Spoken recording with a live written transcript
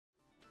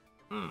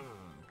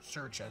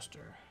Sir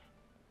Chester.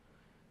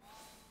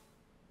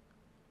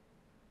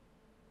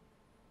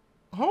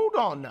 Hold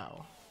on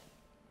now.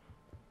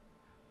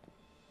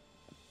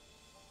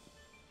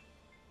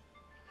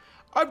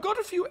 I've got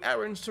a few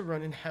errands to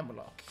run in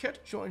Hammerlock. Care to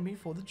join me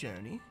for the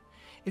journey?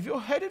 If you're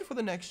headed for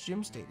the next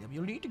gym stadium,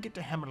 you'll need to get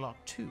to Hammerlock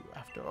too,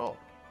 after all.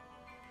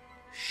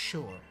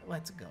 Sure,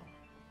 let's go.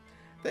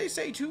 They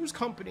say two's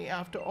company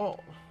after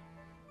all.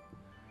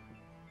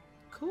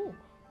 Cool.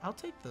 I'll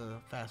take the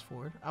fast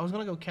forward. I was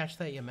gonna go catch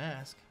that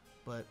Yamask,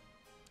 but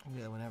I can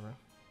do that whenever.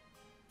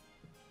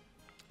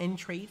 And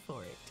trade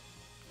for it.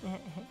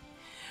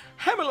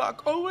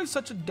 Hammerlock, always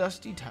such a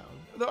dusty town,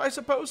 though I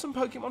suppose some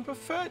Pokemon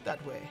prefer it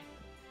that way.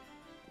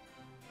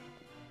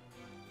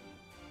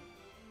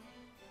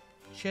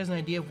 She has an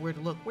idea of where to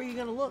look. Where are you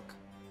gonna look?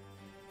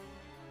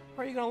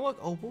 Where are you gonna look,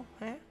 Opal?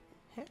 Huh?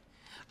 Huh?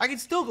 I can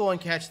still go and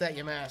catch that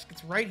Yamask.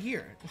 It's right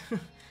here.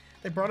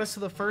 They brought us to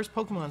the first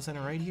Pokemon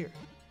Center right here.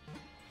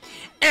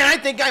 And I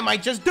think I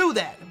might just do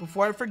that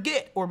before I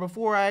forget, or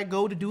before I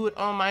go to do it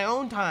on my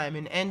own time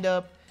and end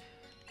up,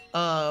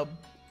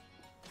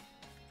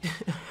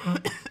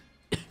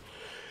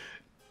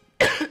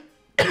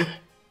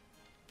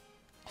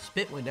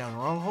 spit went down the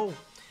wrong hole.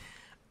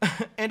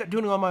 End up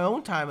doing it on my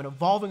own time and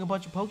evolving a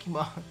bunch of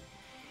Pokemon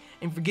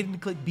and forgetting to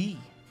click B.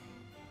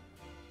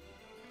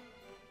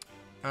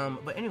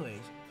 But anyways,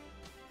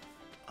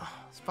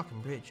 this fucking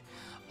bridge.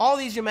 All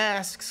these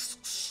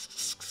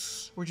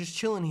Yamasks were just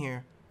chilling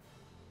here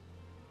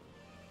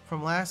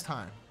from last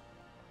time.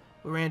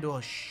 We ran into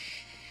a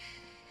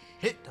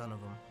shit ton of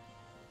them.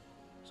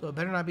 So it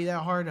better not be that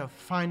hard to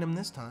find them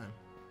this time.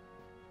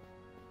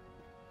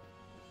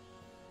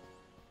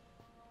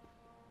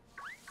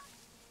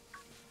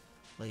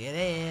 Look at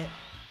it.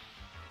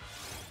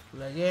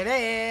 Look at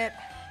it.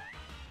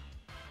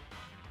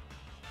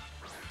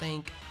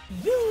 Thank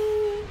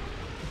you.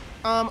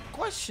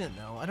 Question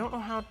though. I don't know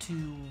how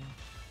to...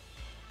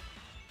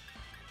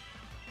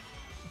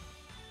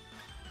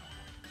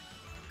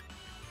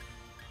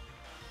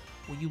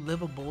 Will you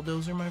live a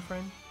bulldozer, my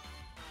friend?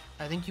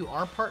 I think you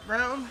are part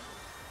ground.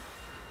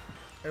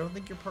 I don't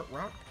think you're part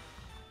rock.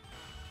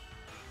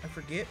 I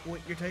forget what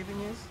your typing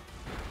is.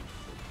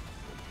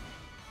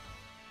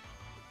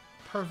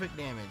 Perfect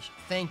damage.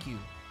 Thank you.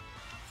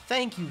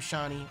 Thank you,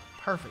 Shawnee.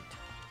 Perfect.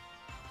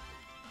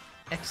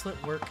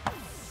 Excellent work.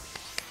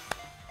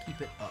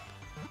 Keep it up.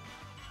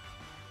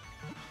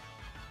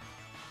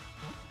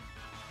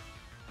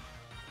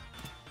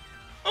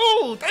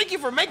 Oh, thank you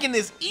for making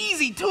this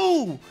easy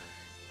too.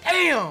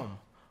 Damn.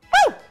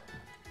 Woo!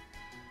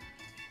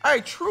 I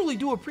truly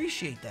do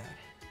appreciate that.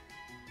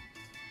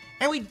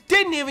 And we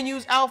didn't even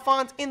use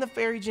Alphonse in the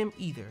fairy gym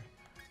either.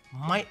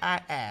 Might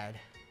I add.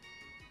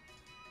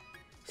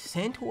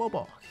 Sent to a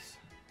box.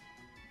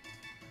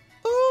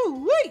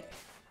 Ooh, wait.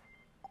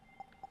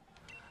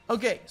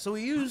 Okay, so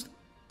we used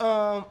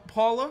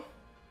Paula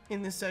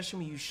in this session.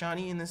 We used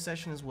Shani in this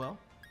session as well.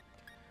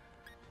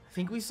 I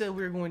think we said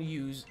we were going to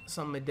use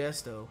some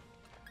Modesto.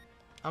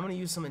 I'm going to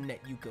use some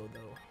Annette Yuko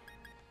though.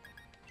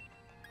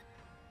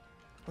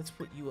 Let's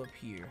put you up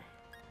here.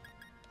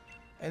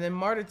 And then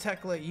Marta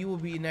Tekla, you will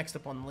be next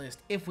up on the list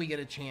if we get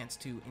a chance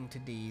to in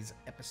today's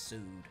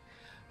episode.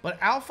 But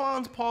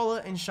Alphonse,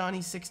 Paula, and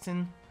Shawnee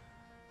Sixton,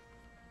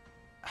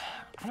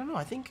 I don't know.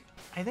 I think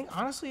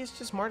honestly it's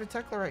just Marta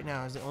Tekla right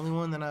now is the only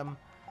one that I'm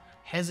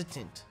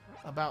hesitant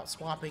about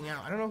swapping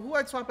out. I don't know who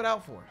I'd swap it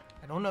out for.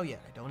 I don't know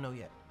yet. I don't know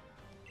yet.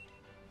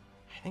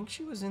 I think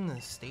she was in the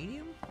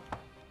stadium.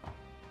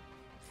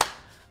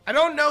 I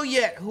don't know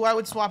yet who I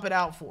would swap it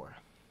out for.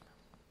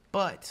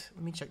 But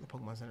let me check the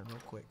Pokemon Center real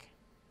quick.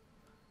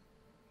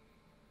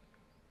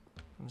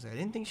 I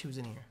didn't think she was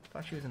in here. I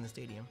thought she was in the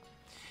stadium.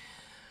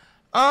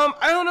 I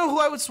don't know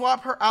who I would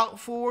swap her out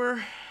for.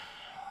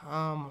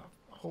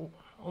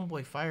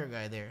 Homeboy Fire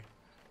Guy there.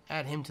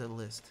 Add him to the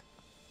list.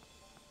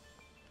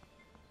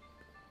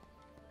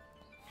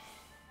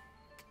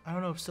 I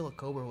don't know if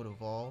Silicobra would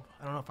evolve.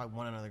 I don't know if I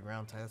want another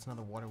ground type. That's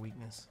another water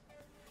weakness.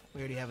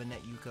 We already have a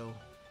Net Yuko.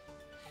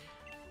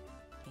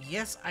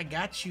 Yes, I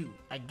got you.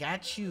 I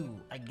got you.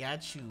 I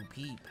got you,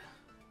 Peep.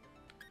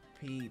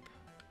 Peep.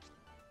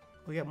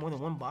 We got more than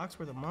one box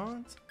worth of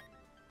mons?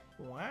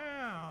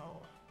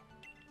 Wow.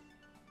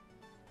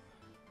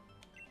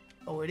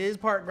 Oh, it is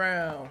part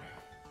ground.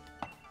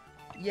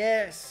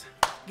 Yes.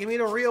 Give me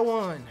the real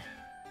one.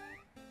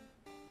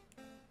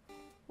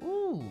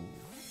 Ooh.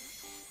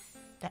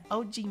 That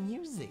OG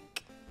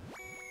music.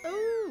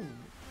 Ooh.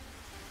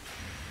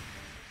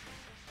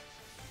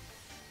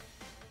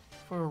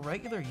 For a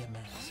regular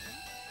Yamask.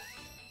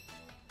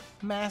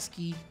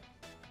 Masky.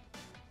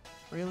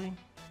 Really?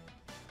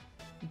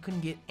 You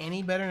couldn't get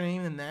any better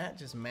name than that?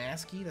 Just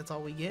Masky? That's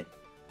all we get?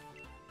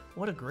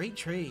 What a great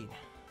trade.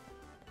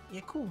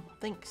 Yeah, cool.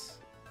 Thanks.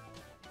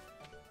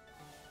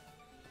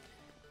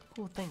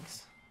 Cool,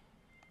 thanks.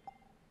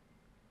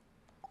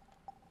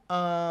 Let's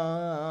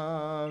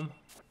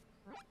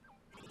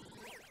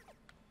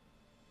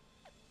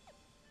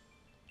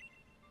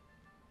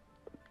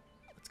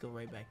go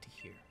right back to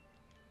here.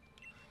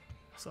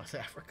 So I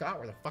said, I forgot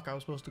where the fuck I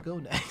was supposed to go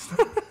next.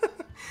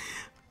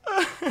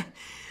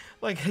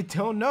 Like, I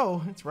don't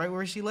know. It's right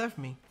where she left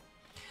me.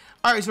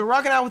 Alright, so we're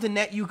rocking out with the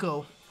Net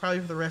Yuko. Probably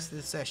for the rest of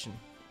this session.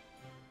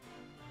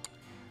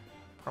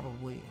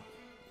 Probably.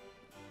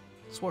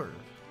 Swerve.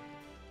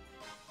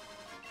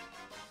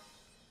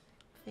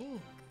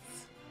 Thanks.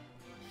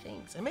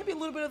 Thanks. And maybe a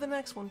little bit of the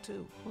next one,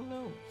 too. Who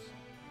knows?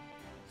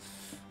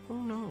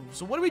 Who knows?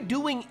 So what are we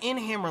doing in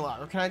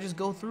Hammerlock? Or can I just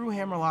go through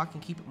Hammerlock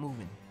and keep it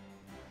moving?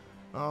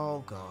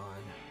 Oh, God.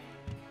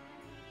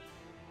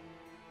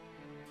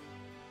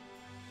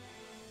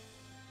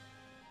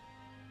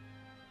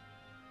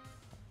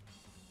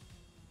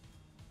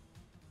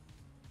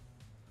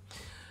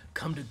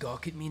 Come to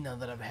gawk at me now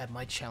that I've had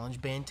my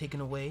challenge ban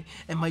taken away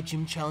and my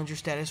gym challenger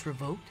status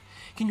revoked?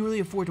 Can you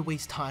really afford to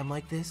waste time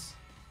like this?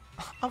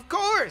 Of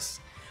course!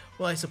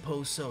 Well, I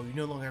suppose so. You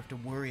no longer have to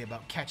worry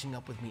about catching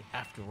up with me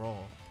after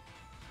all.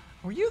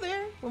 Were you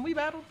there when we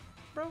battled,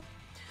 bro?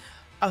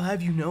 I'll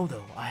have you know,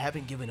 though, I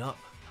haven't given up.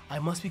 I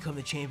must become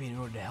the champion in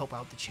order to help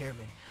out the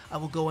chairman. I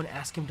will go and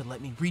ask him to let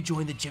me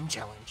rejoin the gym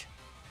challenge.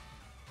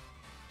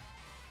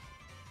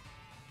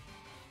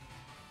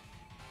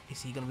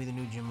 Is he gonna be the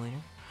new gym leader?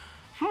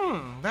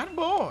 That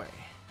boy.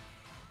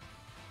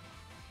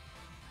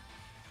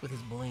 With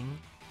his bling.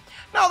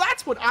 Now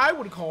that's what I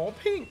would call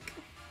pink.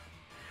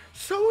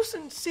 So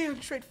sincere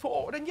and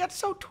straightforward, and yet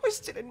so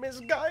twisted and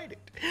misguided.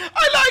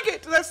 I like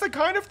it! That's the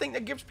kind of thing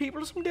that gives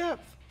people some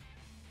depth.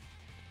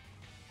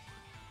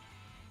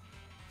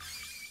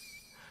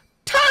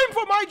 Time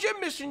for my gym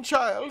mission,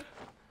 child.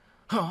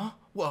 Huh?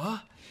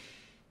 What?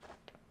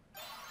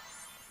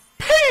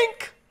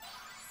 Pink!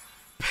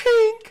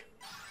 Pink!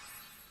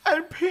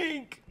 And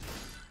pink.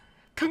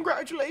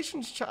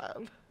 Congratulations,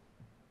 child.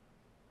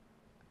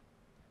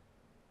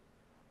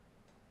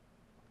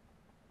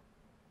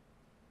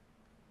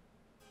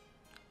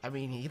 I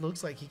mean, he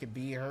looks like he could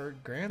be her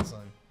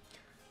grandson.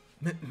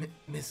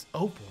 Miss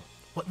Opal,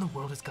 what in the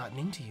world has gotten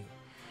into you?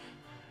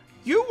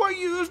 You were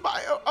used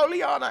by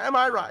Oleana, am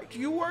I right?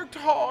 You worked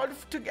hard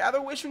to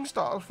gather wishing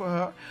stars for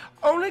her,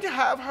 only to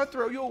have her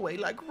throw you away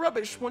like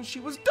rubbish when she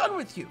was done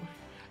with you.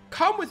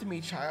 Come with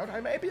me, child. I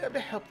may be able to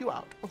help you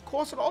out. Of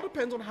course, it all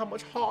depends on how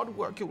much hard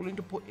work you're willing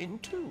to put in,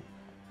 too.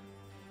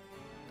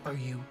 Are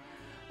you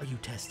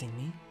testing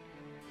me?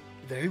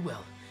 Very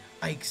well.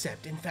 I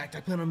accept. In fact,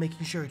 I plan on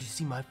making sure you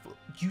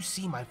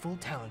see my full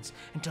talents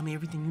and tell me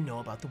everything you know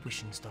about the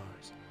wishing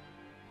stars.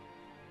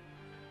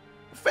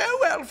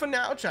 Farewell for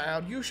now,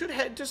 child. You should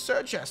head to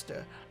Sir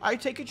Chester. I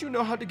take it you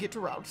know how to get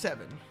to Route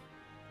 7.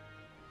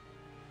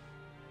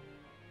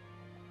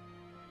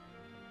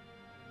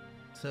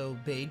 So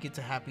Bade gets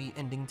a happy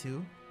ending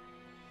too.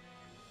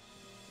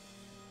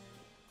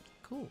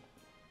 Cool.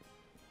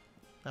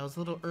 That was a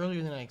little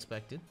earlier than I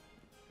expected,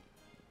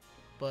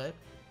 but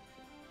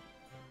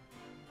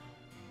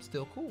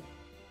still cool.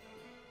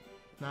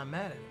 Not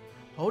mad at it.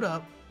 Hold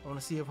up. I want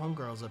to see if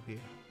homegirl's up here.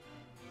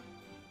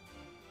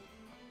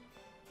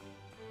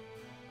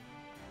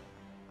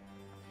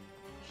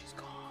 She's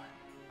gone.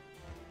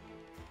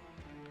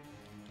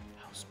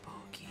 How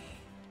spooky.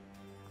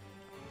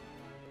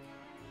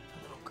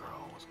 The little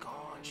girl was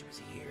gone. She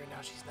was here,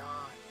 now she's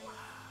not. Wow.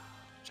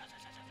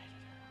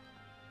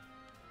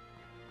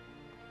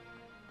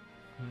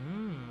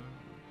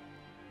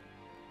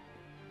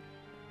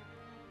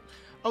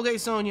 Okay,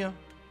 Sonia.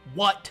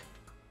 What?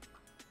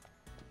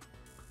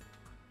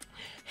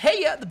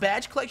 Hey, the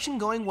badge collection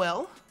going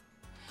well?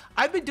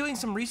 I've been doing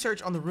some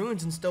research on the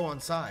ruins in Stow on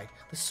Side,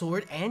 the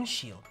sword and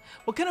shield.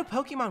 What kind of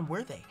Pokemon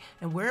were they,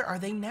 and where are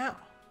they now?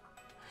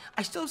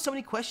 I still have so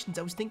many questions.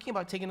 I was thinking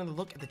about taking another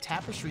look at the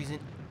tapestries in...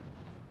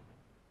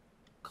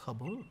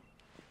 Kaboom.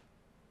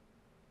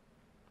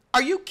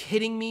 Are you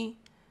kidding me?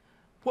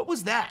 What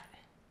was that?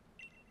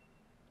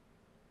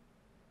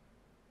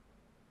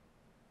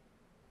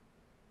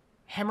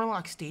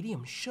 Hammerlock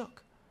Stadium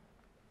shook.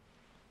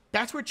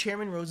 That's where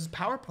Chairman Rose's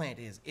power plant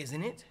is,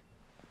 isn't it?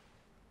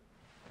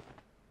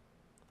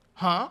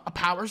 Huh? A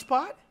power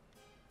spot?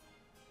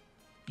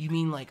 You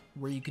mean like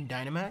where you can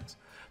Dynamax?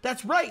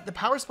 That's right, the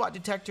power spot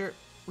detector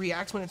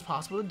reacts when it's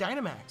possible to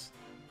Dynamax.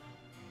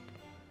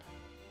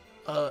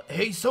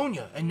 Hey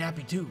Sonia, and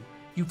Nappy too.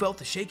 You felt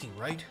the shaking,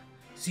 right?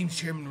 Seems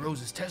Chairman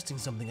Rose is testing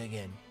something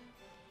again.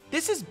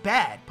 This is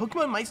bad.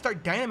 Pokemon might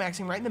start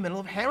Dynamaxing right in the middle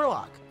of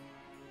Hammerlock.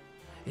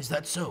 Is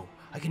that so?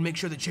 I can make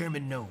sure the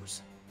chairman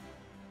knows.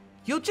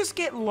 You'll just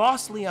get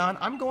lost, Leon.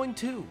 I'm going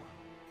too.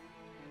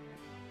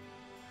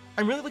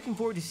 I'm really looking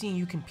forward to seeing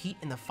you compete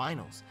in the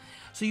finals.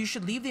 So you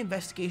should leave the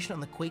investigation on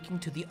the quaking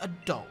to the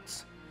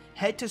adults.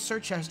 Head to Sir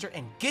Chester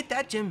and get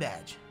that gym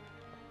badge.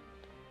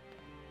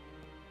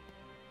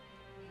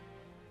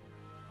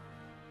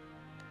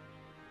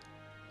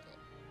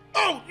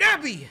 Oh,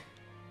 Nappy!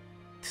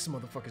 This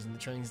motherfucker's in the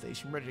train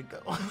station, ready to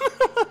go.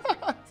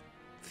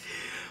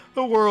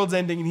 The world's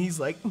ending and he's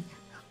like,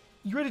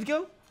 you ready to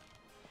go?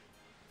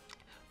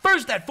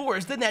 First that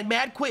forest, then that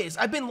mad quiz.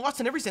 I've been lost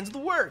in every sense of the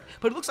word,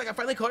 but it looks like I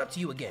finally caught up to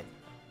you again.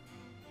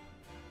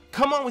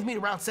 Come on with me to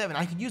Route 7.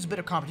 I could use a bit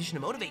of competition to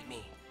motivate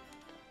me.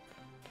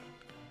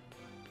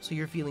 So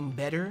you're feeling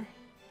better,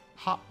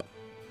 Hop?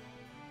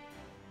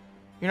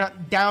 You're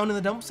not down in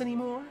the dumps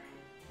anymore?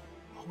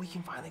 Oh, we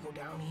can finally go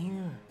down here.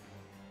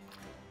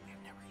 We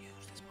have never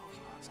used this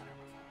Pokemon Center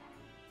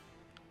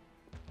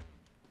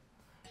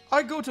before.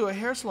 I go to a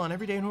hair salon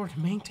every day in order to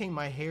maintain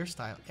my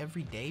hairstyle.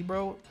 Every day,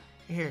 bro?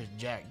 Your hair is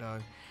jacked,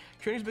 dog.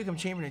 Trainers become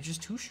champion are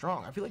just too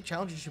strong. I feel like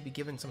challengers should be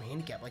given some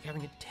handicap, like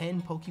having a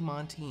 10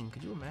 Pokemon team.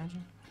 Could you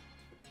imagine?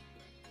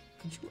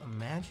 Could you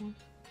imagine?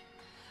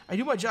 I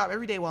do my job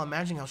every day while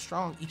imagining how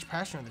strong each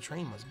passenger on the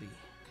train must be.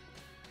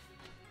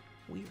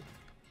 Weird.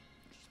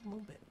 Just a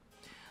little bit.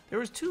 There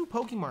was 2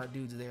 Pokemon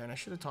dudes there, and I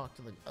should have talked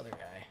to the other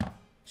guy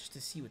just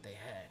to see what they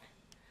had.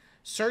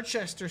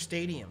 Sirchester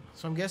Stadium.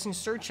 So I'm guessing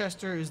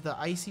Sirchester is the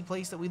icy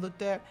place that we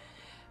looked at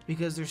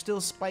because there's still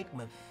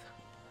Spikemouth.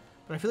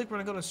 But I feel like we're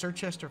going to go to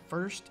Sirchester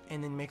first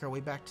and then make our way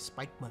back to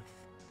Spikemouth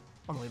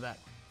on the way back.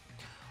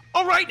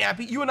 All right,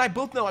 Nappy, you and I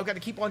both know I've got to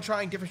keep on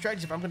trying different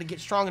strategies if I'm going to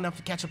get strong enough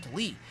to catch up to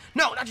Lee.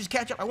 No, not just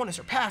catch up, I want to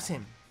surpass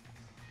him.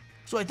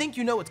 So I think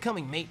you know what's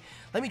coming, mate.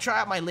 Let me try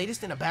out my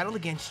latest in a battle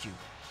against you.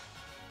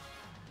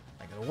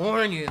 I gotta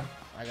warn you,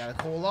 I got a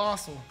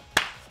Colossal.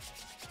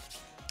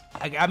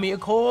 I got me a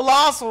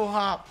Colossal,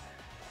 Hop.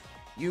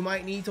 You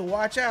might need to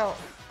watch out.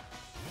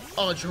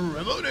 Ultra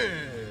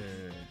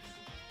Remoted.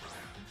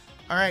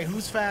 Alright,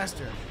 who's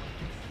faster?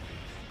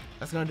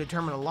 That's going to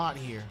determine a lot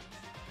here.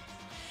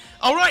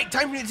 Alright,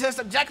 time for me to test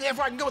exactly how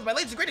far I can go with my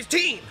latest and greatest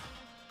team!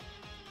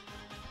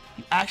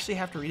 You actually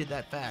have to read it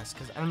that fast,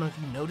 because I don't know if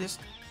you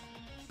noticed,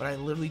 but I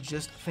literally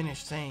just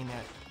finished saying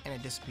that, and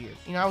it disappeared.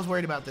 You know, I was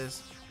worried about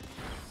this.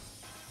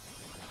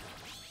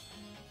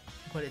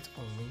 But it's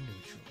only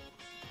neutral.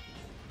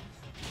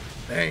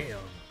 Bam!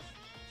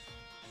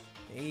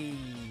 Hey.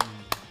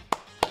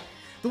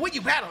 The way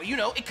you battle, you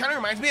know, it kind of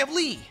reminds me of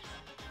Lee.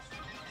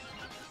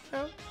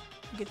 Well,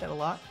 you get that a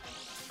lot.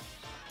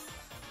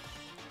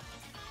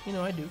 You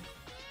know I do.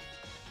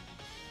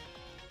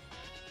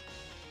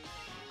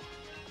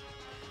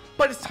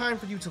 But it's time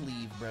for you to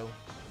leave, bro.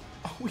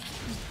 Oh, we used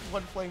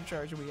 1 flame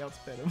charge and we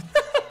outsped him.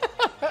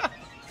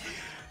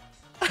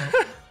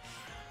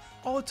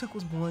 All it took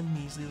was 1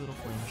 measly little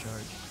flame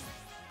charge.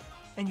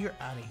 And you're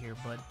out of here,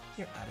 bud.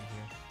 You're out of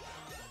here.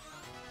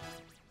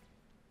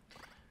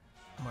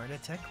 Marta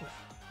Tekla.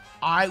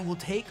 I will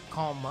take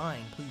Calm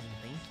Mind, please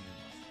and thank you.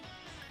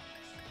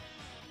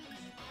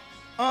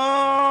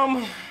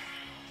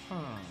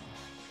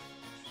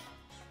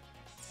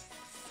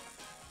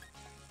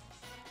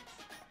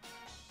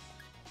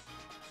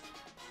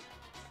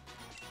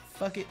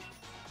 Fuck it.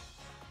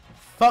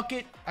 Fuck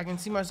it. I can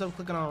see myself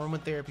clicking on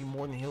Aromatherapy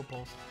more than Heal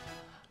Pulse.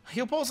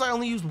 Heal Pulse I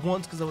only used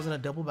once because I was in a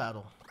double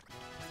battle.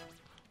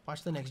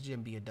 Watch the next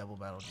gym be a double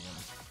battle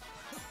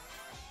gym.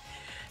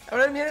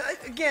 But I mean,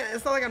 again,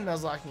 it's not like I'm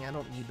Nuzlocking. I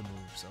don't need to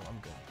move, so I'm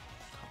good.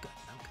 I'm good.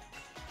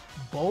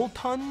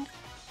 Boltund?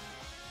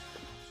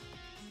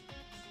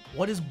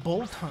 What is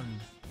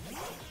Boltund?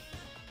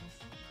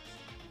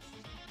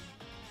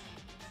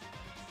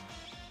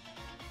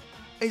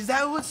 Is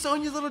that what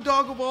Sonia's little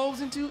dog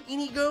evolves into?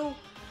 Inigo?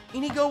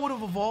 Inigo would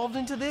have evolved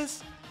into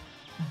this?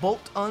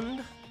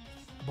 Boltund?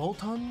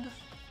 Boltund?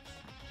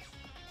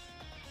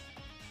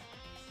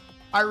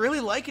 I really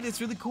like it. It's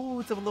really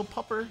cool. It's a little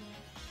pupper.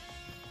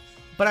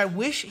 But I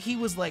wish he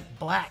was like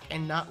black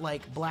and not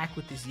like black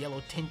with this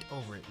yellow tint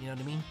over it. You know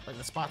what I mean? Like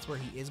the spots where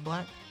he is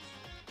black.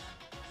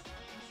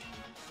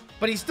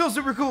 But he's still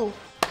super cool.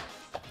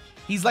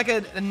 He's like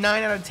a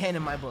 9 out of 10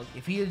 in my book.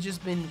 If he had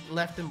just been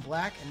left in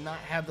black and not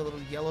have the little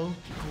yellow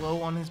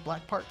glow on his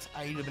black parts,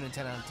 I would have been a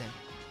 10 out of 10.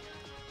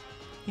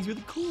 He's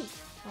really cool.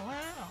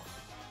 Wow.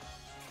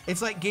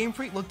 It's like Game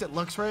Freak looked at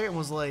Luxray and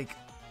was like,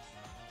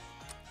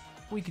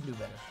 we can do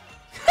better.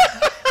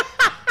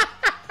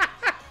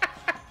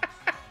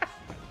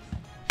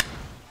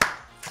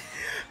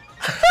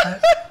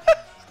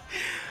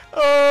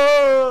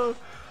 Oh,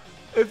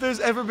 if there's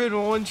ever been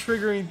one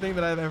triggering thing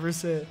that I've ever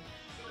said.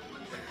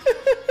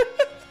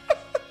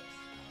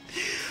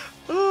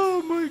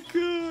 Oh my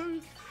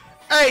god.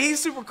 Hey, he's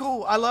super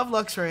cool. I love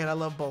Luxray and I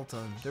love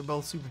Boltund. They're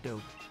both super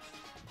dope.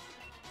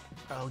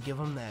 I'll give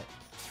him that.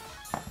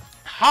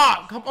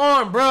 Ha! Come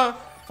on, bruh.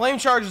 Flame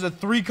Charge is a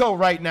 3-co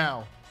right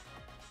now.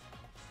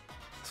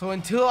 So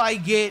until I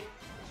get,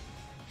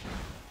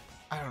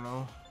 I don't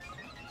know,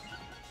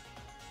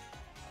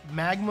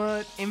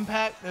 Magma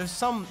Impact, there's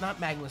some, not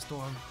Magma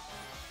Storm,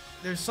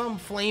 there's some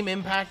Flame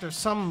Impact or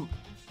some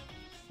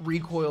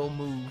recoil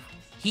move.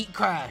 Heat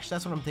Crash,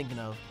 that's what I'm thinking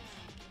of.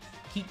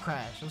 Heat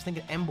Crash, I was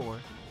thinking Emboar.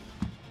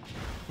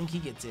 I think he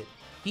gets it.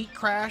 Heat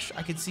Crash,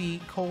 I could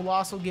see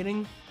Colossal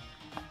getting.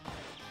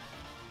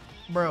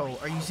 Bro,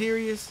 are you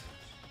serious?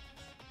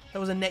 That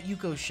was a Net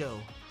Yuko show.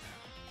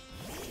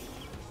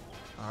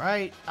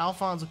 Alright,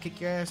 Alphonse will kick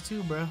your ass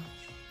too, bro.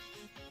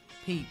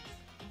 Pete.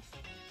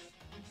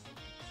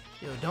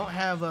 Yo, don't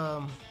have,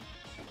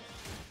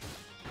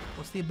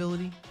 what's the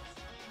ability?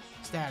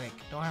 Static.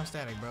 Don't have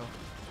static, bro.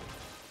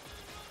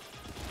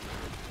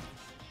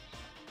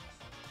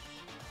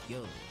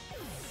 Yo.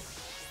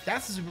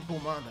 That's a super cool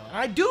mon, though. And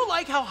I do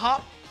like how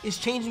Hop is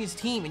changing his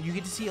team, and you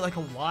get to see like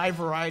a wide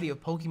variety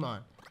of Pokemon.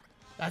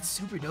 That's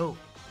super dope.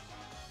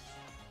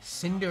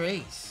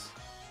 Cinderace.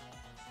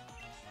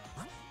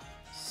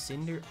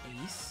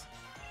 Cinderace?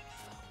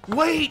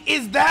 Wait,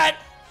 is that...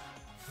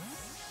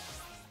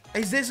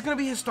 Is this gonna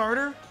be his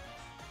starter?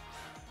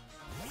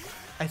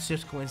 It's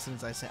just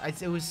coincidence I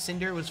sent. It was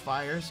Cinder, it was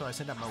fire, so I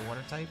sent out my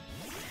water type.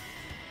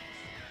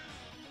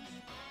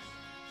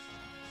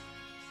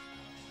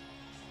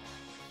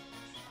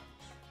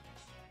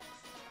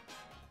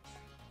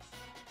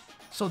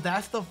 So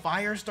that's the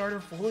fire starter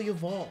fully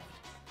evolved.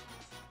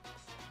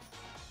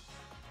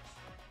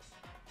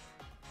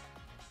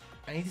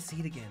 I need to see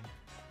it again.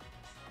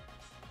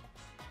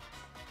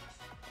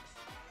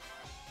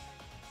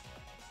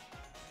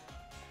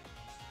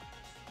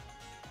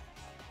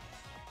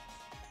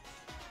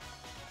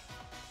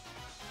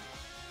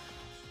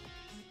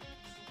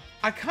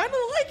 I kind of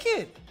like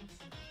it.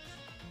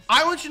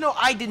 I want you to know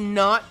I did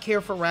not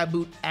care for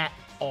Raboot at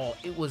all.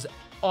 It was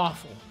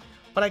awful.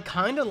 But I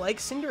kind of like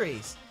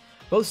Cinderace.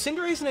 Both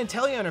Cinderace and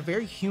Inteleon are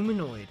very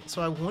humanoid,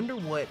 so I wonder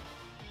what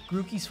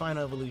Grookey's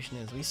final evolution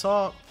is. We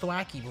saw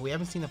Thwackey, but we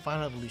haven't seen the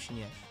final evolution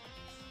yet.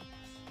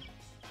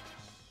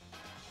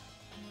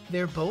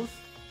 They're both...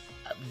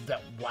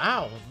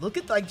 wow, look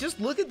at, just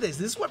look at this.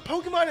 This is what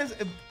Pokemon has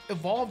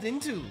evolved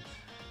into.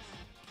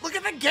 Look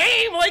at the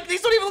game! Like,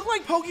 these don't even look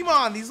like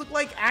Pokemon. These look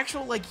like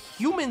actual, like,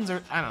 humans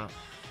or... I don't know.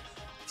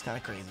 It's kind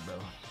of crazy, bro.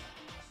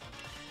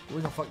 We're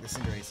gonna fuck this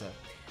Cinderace up.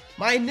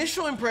 My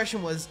initial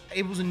impression was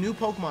it was a new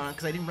Pokemon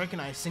because I didn't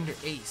recognize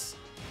Cinderace.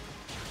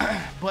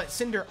 But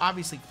Cinder,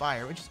 obviously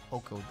fire, which is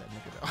Oko, that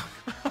nigga,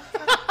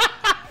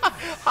 though.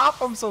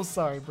 Hop, I'm so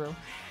sorry, bro.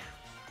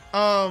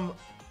 I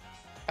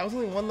was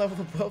only one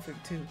level above it,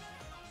 too.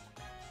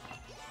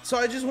 So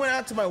I just went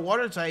out to my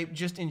water type,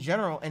 just in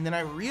general, and then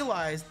I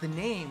realized the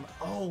name.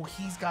 Oh,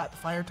 he's got the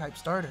fire type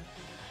starter.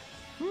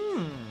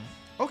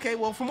 Okay,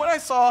 well, from what I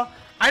saw,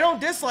 I don't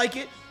dislike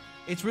it.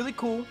 It's really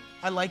cool.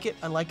 I like it.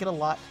 I like it a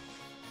lot.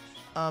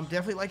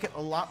 Definitely like it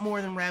a lot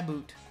more than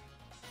Raboot.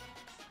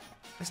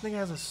 This nigga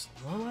has a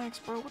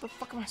Snorlax, bro? What the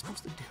fuck am I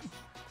supposed to do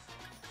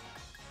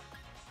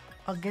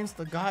against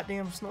the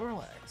goddamn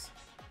Snorlax?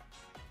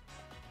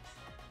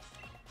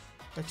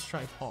 Let's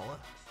try Paula.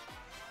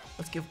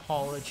 Let's give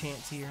Paula a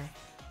chance here.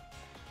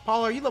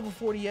 Paula, are you level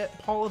 40 yet?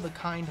 Paula the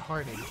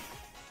Kind-Hearted.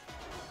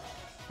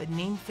 The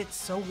name fits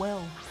so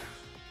well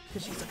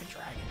because she's like a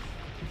dragon.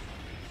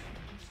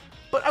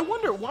 But I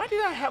wonder, why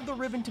did I have the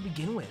ribbon to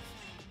begin with?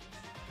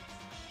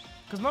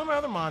 Because none of my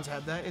other mons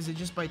have that. Is it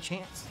just by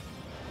chance?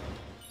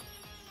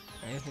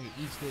 I just think it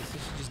eats this.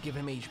 This should just give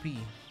him HP.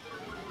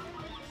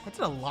 That's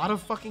a lot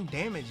of fucking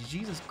damage.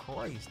 Jesus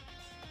Christ.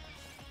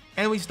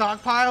 And we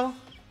stockpile?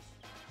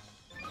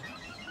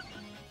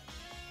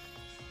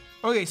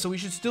 Okay, so we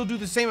should still do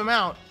the same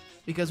amount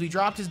because we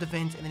dropped his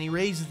defense and then he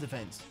raised his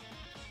defense.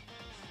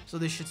 So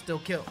this should still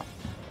kill.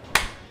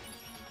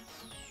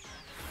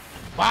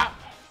 Wow.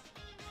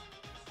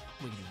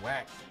 Wiggity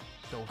whack.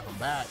 Don't come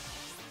back.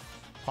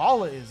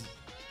 Paula is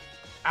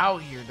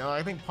out here, dog.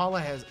 I think Paula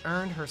has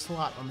earned her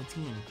slot on the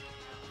team.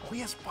 Oh,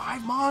 he has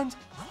 5 mons?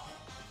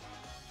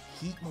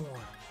 Heat more.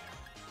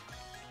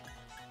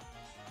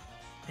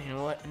 And you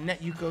know what?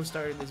 Net Yuko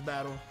started this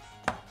battle.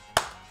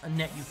 A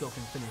Net Yuko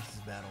can finish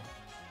this battle.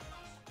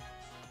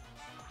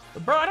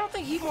 But bro, I don't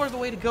think Heatmore is the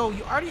way to go.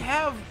 You already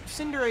have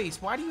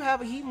Cinderace. Why do you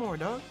have a Heatmore,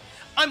 dog?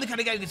 I'm the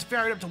kind of guy who gets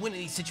fired up to win in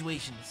these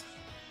situations.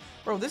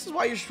 Bro, this is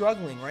why you're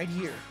struggling right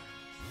here.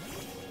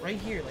 Right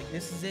here. Like,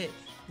 this is it.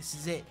 This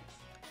is it.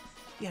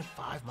 He had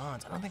 5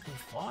 mons. I don't think we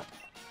fought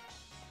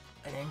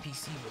an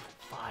NPC with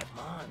 5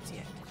 mons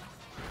yet.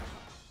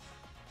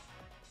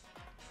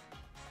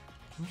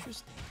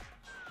 Interesting.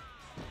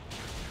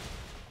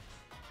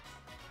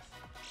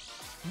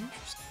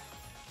 Interesting.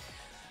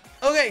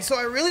 Okay, so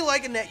I really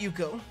like a Net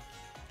Yuko.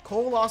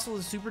 Colossal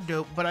is super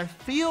dope, but I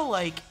feel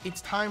like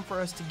it's time for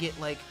us to get,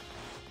 like,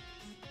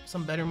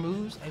 some better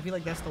moves. I feel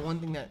like that's the one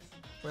thing that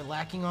we're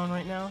lacking on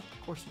right now.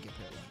 Of course we get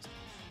paralyzed.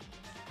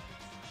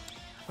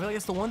 I feel like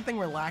it's the one thing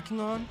we're lacking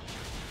on.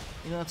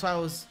 You know, that's why I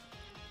was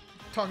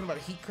talking about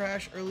a Heat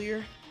Crash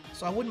earlier.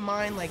 So I wouldn't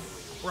mind, like,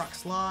 Rock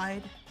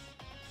Slide.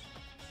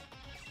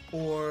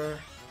 Or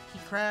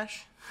Heat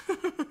Crash.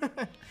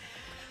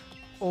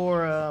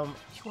 Or,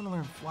 you want to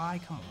learn Fly?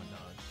 Come on,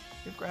 dog.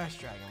 You're Grass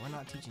Dragon. We're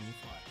not teaching you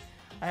Fly.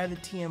 I had the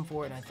TM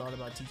for it, and I thought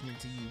about teaching it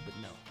to you, but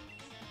no.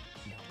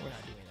 No, we're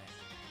not doing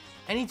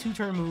that. Any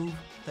 2-turn move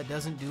that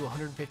doesn't do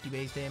 150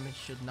 base damage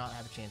should not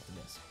have a chance to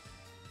miss.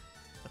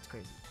 That's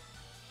crazy.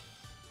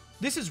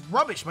 This is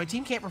rubbish. My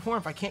team can't perform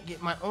if I can't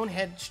get my own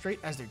head straight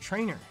as their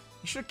trainer.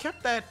 You should have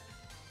kept that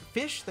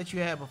fish that you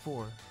had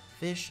before.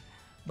 Fish,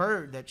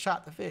 bird that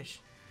shot the fish.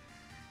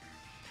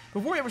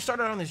 Before we ever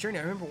started on this journey,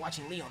 I remember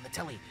watching Leo on the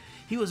telly.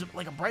 He was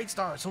like a bright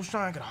star, so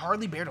strong I could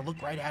hardly bear to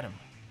look right at him.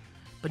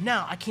 But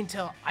now I can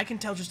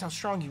tell just how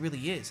strong he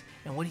really is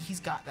and what he's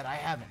got that I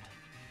haven't.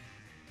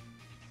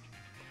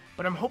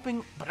 But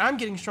I'm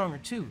getting stronger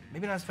too.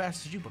 Maybe not as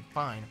fast as you, but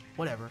fine.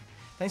 Whatever.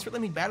 Thanks for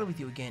letting me battle with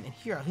you again, and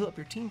here, I'll heal up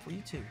your team for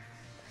you too.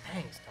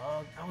 Thanks,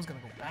 dog. I was gonna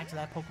go back to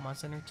that Pokemon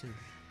Center too.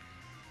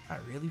 I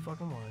really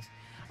fucking was.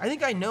 I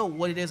think I know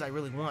what it is I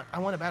really want. I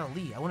want to battle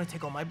Lee. I want to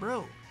take on my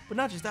bro. But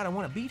not just that, I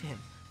want to beat him.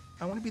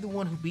 I want to be the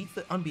one who beats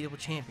the unbeatable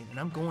champion, and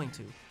I'm going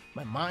to.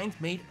 My mind's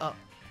made up.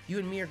 You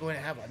and me are going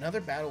to have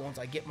another battle once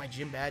I get my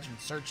gym badge in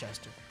Sir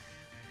Chester.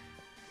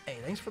 Hey,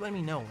 thanks for letting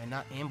me know and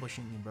not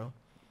ambushing me, bro.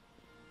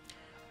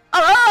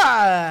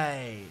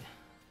 Alright!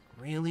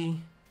 Really?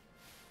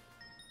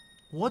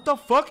 What the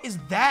fuck is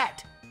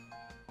that?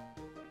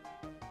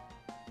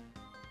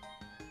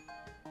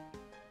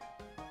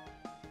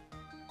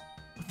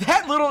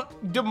 That little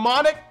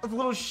demonic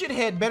little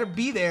shithead better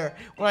be there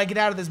when I get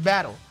out of this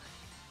battle.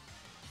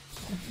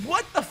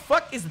 What the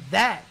fuck is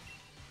that?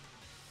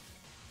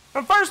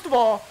 And first of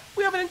all,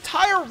 we have an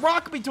entire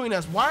rock between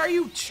us. Why are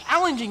you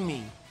challenging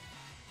me?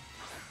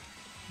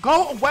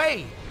 Go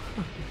away.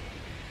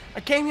 I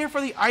came here for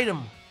the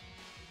item.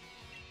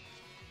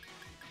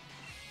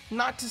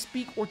 Not to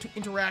speak or to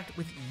interact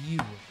with you.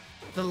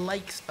 The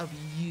likes of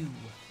you.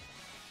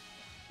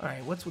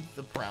 Alright, what's with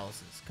the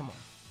paralysis? Come on.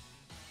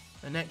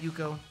 Annette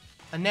Yuko.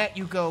 Annette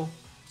Yuko.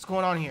 What's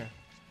going on here?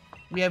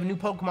 We have a new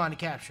Pokemon to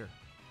capture.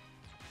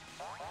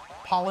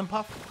 Pollen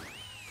Puff.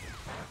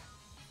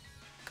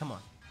 Come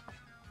on.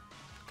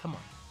 Come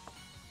on.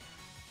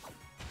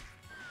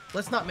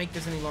 Let's not make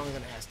this any longer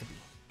than it has to be.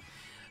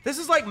 This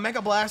is like Mega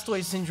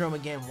Blastoise syndrome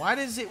again. Why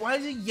does it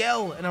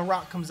yell and a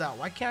rock comes out?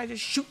 Why can't I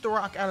just shoot the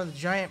rock out of the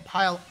giant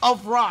pile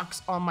of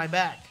rocks on my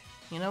back?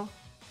 You know?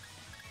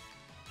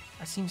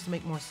 That seems to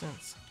make more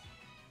sense.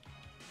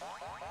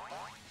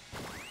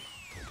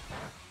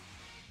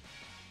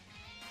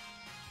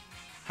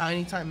 How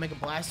anytime Mega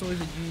Blastoise would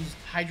use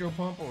Hydro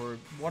Pump or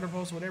Water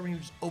Pulse or whatever, he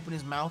would just open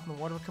his mouth and the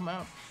water would come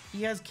out.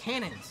 He has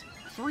cannons.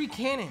 3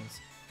 cannons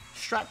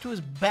strapped to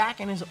his back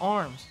and his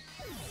arms.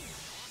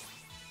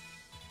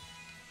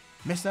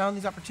 Missing out on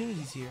these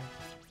opportunities here.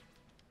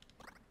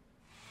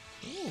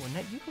 Ooh,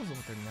 Annette Yuko's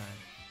level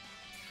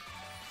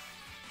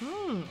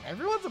 39.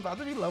 Everyone's about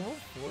to be level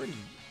 40.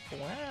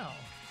 Wow.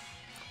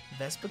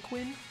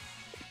 Vespiquen?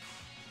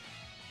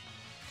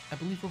 I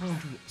believe we're going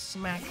to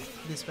smack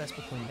this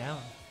Vespiquen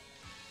down.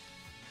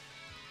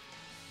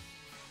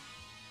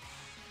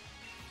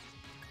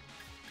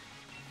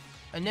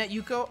 Annette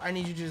Yuko, I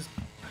need you to just...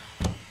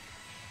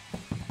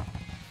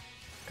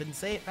 Couldn't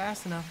say it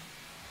fast enough.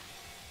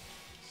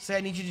 Say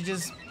I need you to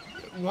just...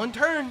 One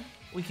turn.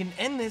 We can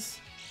end this.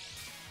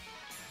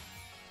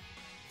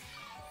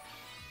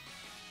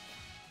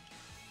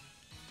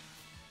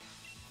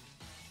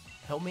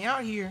 Help me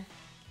out here.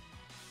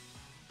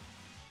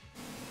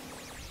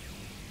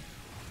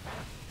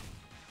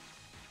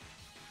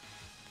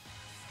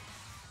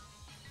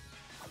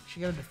 She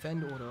got a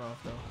defend order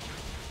off though.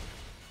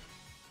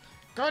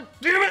 God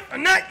damn it!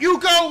 Annette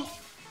Yuko!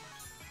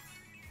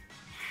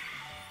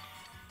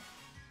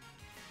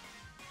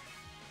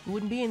 We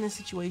wouldn't be in this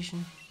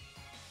situation.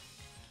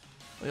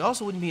 We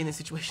also wouldn't be in this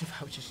situation if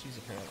I would just use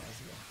a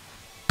paralyze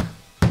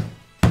again.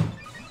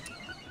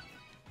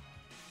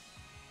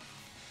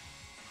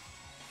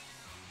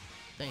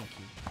 Thank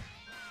you.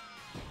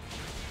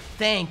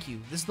 Thank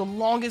you. This is the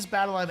longest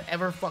battle I've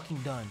ever fucking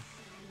done.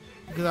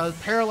 Because I was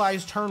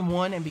paralyzed turn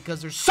 1 and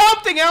because there's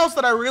something else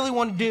that I really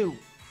want to do.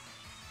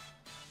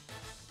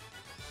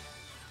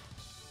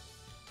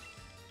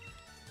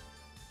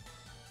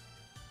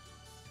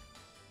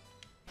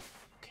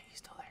 Okay, he's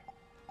still there.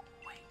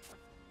 Wait.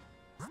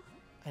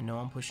 I know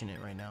I'm pushing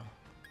it right now.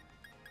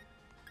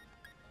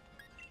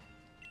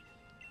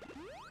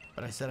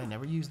 But I said I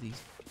never use these.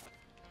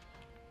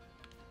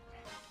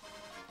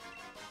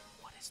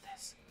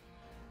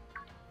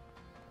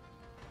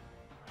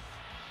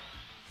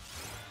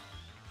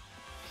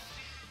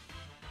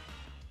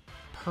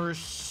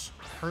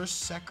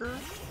 Persecker?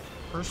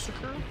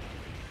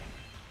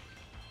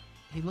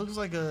 He looks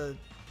like a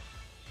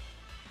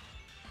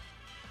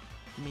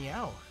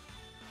meow.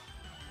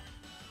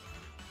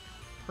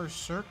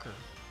 Berserker.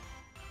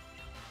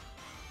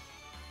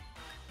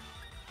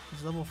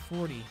 He's level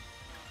 40.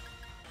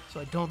 So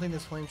I don't think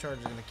this flame charge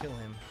is gonna kill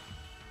him.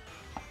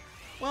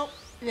 Well,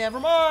 never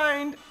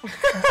mind.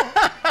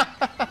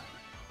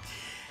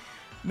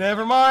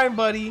 Never mind,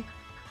 buddy.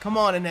 Come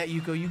on, Annette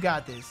Yuko, you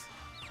got this.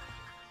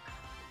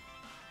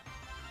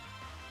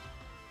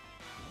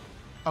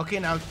 Okay,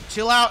 now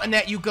chill out,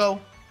 Annette Yuko.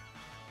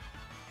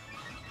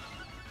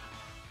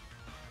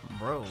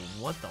 Bro,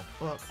 what the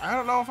fuck? I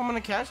don't know if I'm gonna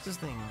catch this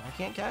thing. I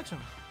can't catch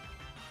him.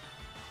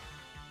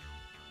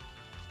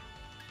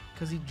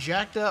 Because he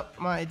jacked up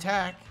my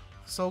attack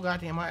so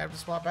goddamn high I have to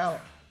swap out.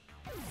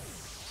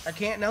 I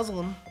can't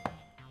nuzzle him.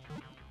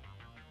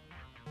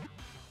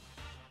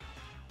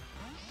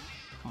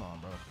 Come on,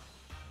 bro.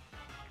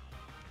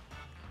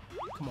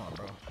 Come on,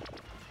 bro.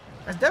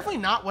 That's definitely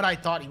not what I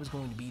thought he was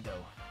going to be,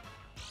 though.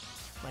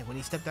 Like when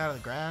he stepped out of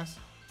the grass.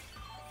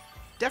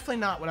 Definitely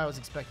not what I was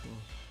expecting.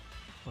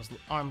 Those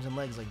arms and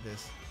legs like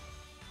this.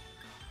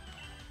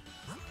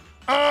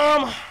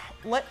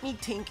 Let me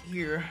think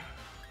here.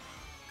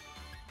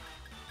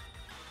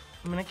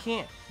 I mean, I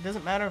can't. It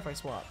doesn't matter if I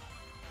swap.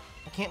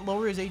 I can't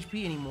lower his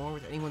HP anymore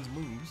with anyone's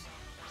moves.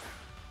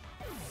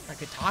 I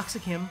could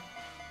toxic him.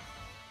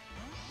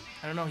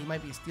 I don't know, he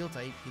might be a steel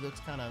type. He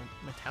looks kind of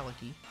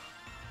metallic-y.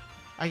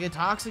 I could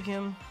Toxic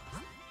him.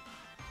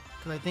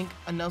 Because I think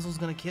a Nuzzle's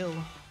going to kill.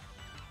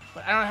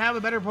 But I don't have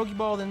a better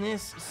Pokeball than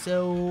this.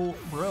 So,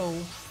 bro.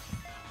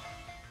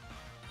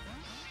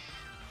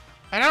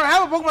 And I don't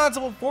have a Pokemon that's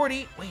level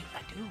 40. Wait, I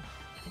do.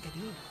 I think I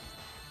do.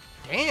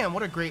 Damn,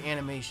 what a great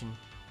animation.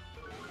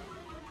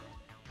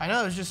 I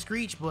know it was just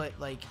Screech, but,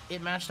 like,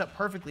 it matched up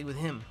perfectly with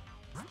him.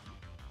 We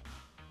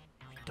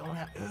don't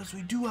have... Yes,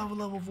 we do have a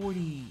level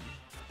 40.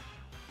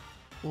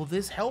 Will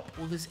this help?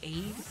 Will this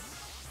aid?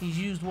 He's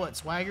used what?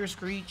 Swagger,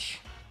 Screech,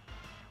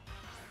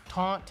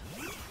 Taunt.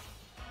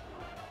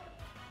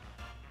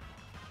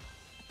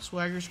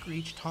 Swagger,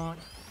 Screech, Taunt.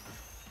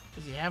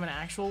 Does he have an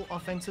actual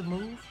offensive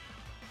move?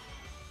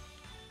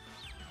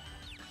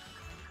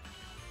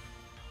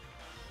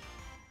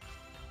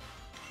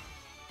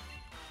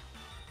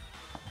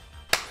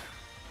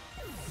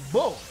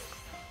 Whoa!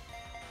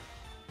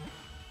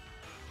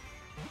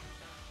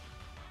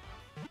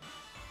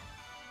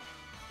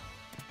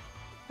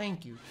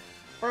 Thank you.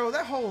 Bro,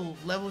 that whole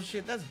level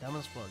shit, that's dumb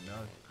as fuck,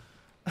 dog.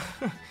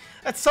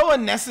 That's so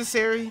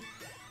unnecessary.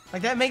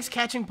 Like, that makes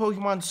catching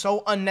Pokemon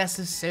so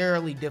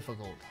unnecessarily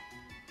difficult.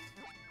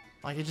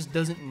 Like, it just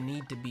doesn't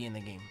need to be in the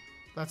game.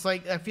 That's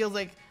like, that feels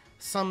like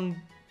some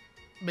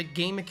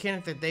game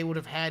mechanic that they would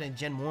have had in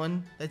Gen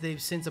 1 that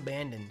they've since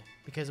abandoned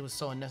because it was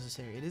so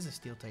unnecessary. It is a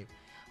steel type.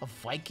 A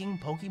Viking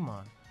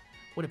Pokemon.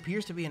 What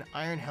appears to be an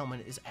iron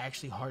helmet is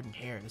actually hardened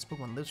hair. This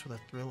Pokemon lives for the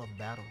thrill of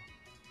battle.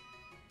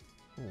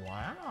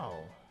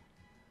 Wow.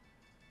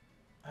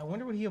 I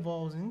wonder what he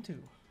evolves into.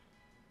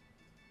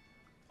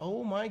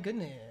 Oh my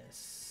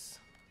goodness.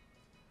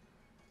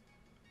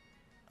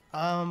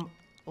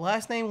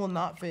 Last name will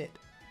not fit.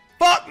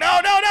 Fuck! No,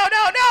 no, no,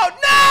 no, no,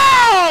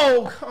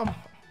 no! Come on.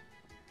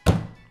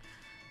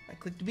 I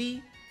clicked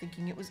B,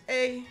 thinking it was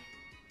A.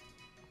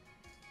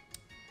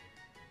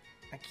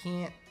 I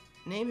can't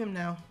name him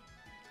now.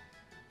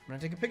 I'm gonna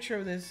take a picture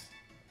of this.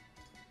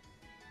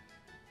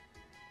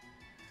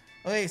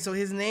 Okay, so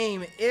his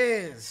name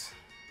is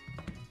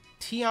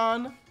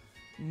Tian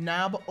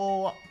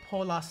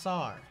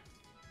Nabopolasar.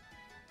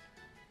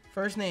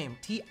 First name,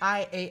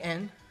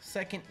 T-I-A-N.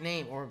 Second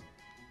name, or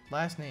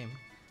last name,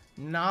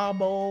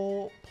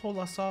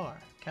 Nabopolasar.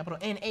 Capital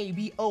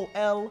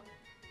N-A-B-O-L.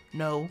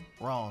 No,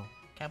 wrong.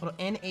 Capital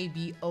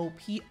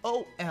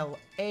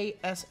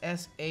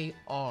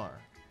N-A-B-O-P-O-L-A-S-S-A-R.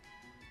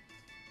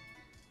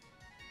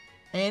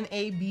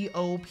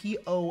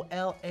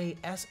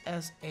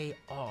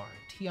 N-A-B-O-P-O-L-A-S-S-A-R.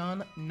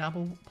 Tian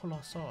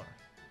Nabopolasar.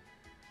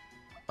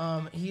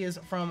 He is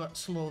from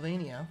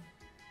Slovenia.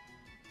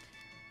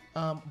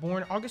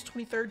 Born August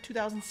 23rd,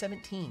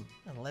 2017.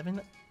 At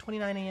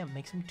 11:29 a.m.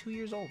 Makes him 2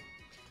 years old.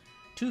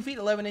 2 feet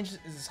 11 inches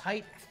is his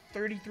height.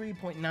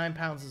 33.9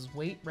 pounds is his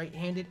weight.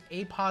 Right-handed.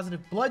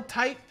 A-positive blood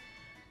type.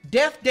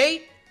 Death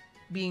date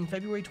being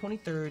February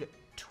 23rd,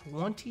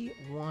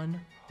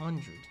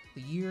 2100.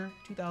 The year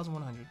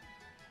 2100.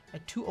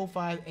 At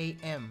 2:05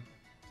 a.m.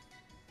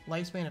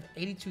 Lifespan of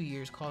 82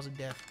 years. Cause of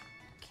death,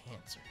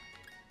 cancer.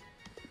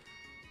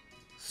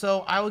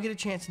 So I will get a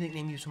chance to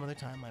nickname you some other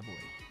time, my boy.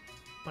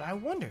 But I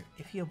wonder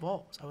if he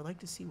evolves. I would like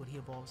to see what he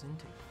evolves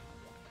into.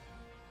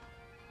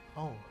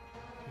 Oh,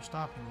 you're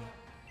stopping me.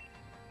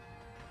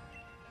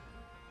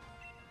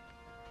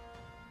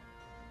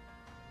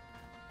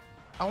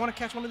 I want to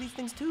catch one of these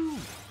things too.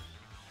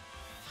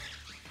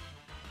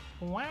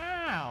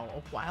 Wow,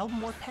 a wild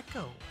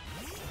Morpeko.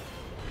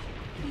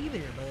 Hey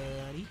there,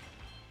 buddy.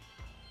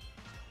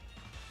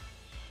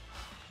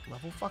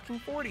 Level fucking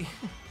 40.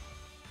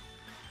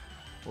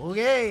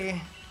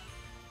 Okay.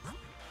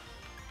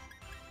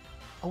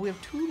 Oh, we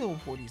have 2 level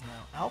 40s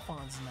now.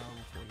 Alphonse is now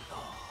level 40.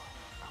 Oh,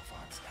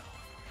 Alphonse is now level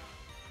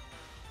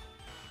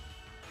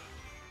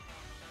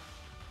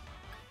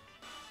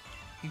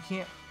 40. You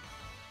can't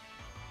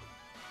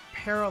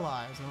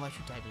paralyze unless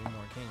you type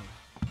anymore, can you?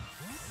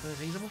 So if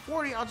he's level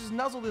 40, I'll just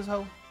nuzzle this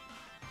hoe.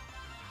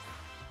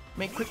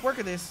 Make quick work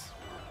of this.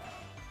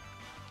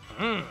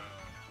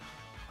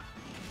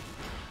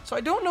 So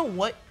I don't know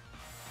what...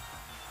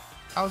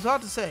 I was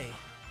about to say,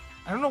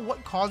 I don't know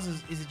what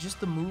causes... Is it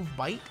just the move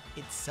bite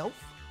itself?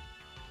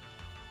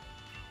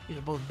 These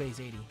are both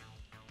base 80.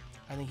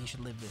 I think he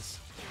should live this.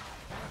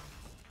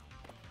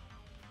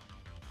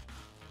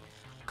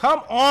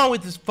 Come on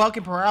with this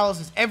fucking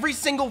paralysis. Every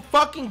single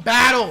fucking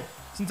battle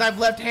since I've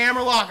left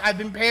Hammerlock, I've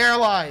been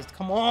paralyzed.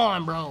 Come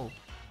on, bro.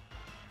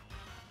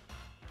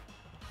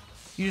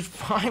 You just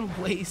find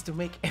ways to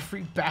make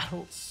every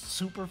battle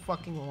super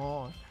fucking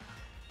long.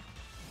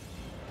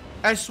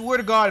 I swear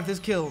to God, if this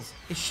kills,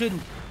 it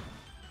shouldn't.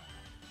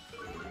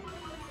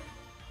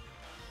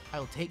 I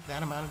will take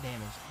that amount of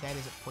damage. That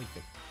is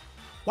perfect.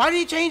 Why did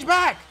he change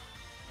back?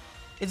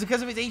 Is it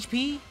because of his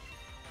HP?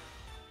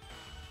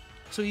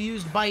 So he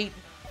used Bite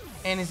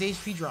and his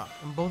HP dropped,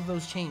 and both of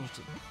those changed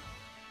it.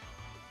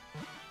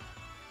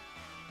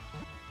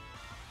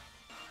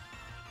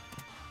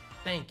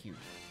 Thank you.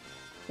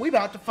 We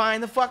about to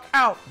find the fuck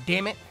out,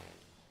 damn it.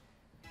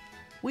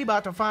 We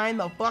about to find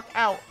the fuck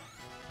out.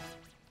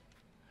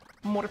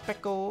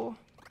 Morpeko.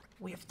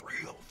 We have 3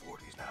 level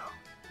 40s now.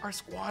 Our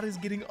squad is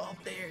getting up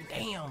there.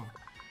 Damn.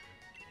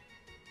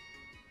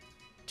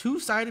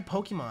 Two-sided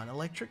Pokemon,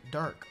 Electric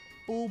Dark,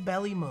 full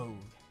belly mode.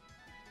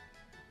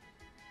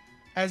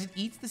 As it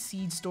eats the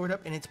seeds stored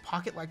up in its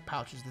pocket-like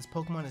pouches, this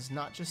Pokemon is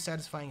not just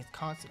satisfying its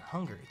constant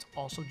hunger, it's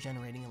also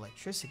generating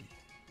electricity.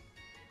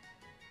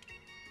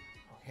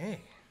 Okay.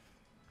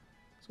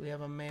 So we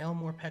have a male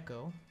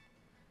Morpeko.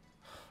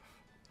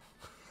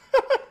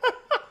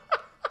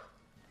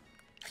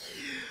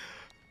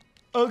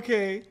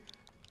 Okay.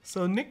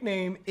 So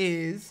nickname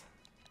is...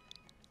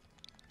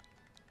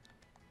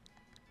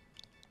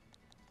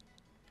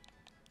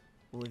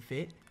 Will it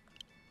fit?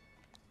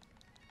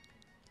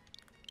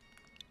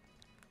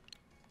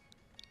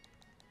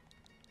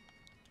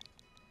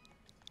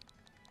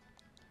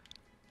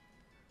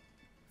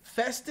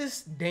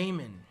 Festus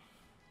Damon.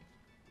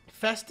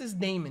 Festus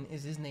Damon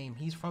is his name.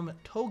 He's from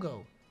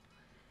Togo.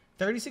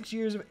 36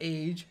 years of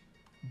age.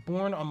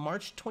 Born on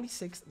March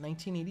 26,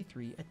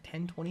 1983 at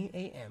 10:20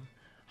 a.m.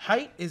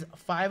 Height is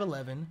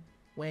 5'11",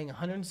 weighing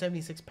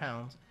 176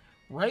 pounds.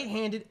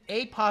 Right-handed,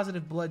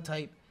 A-positive blood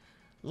type.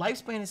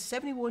 Lifespan is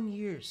 71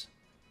 years.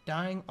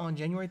 Dying on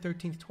January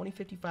 13th,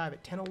 2055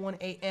 at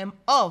 10:01 a.m.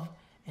 of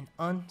an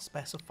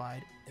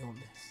unspecified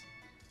illness.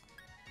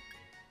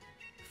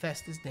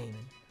 Festus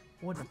Damon.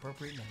 What an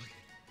appropriate name.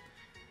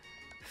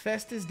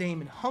 Festus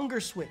Damon. Hunger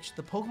Switch.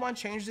 The Pokemon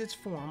changes its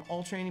form,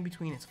 alternating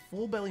between its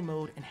full belly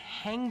mode and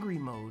hangry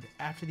mode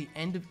after the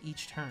end of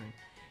each turn.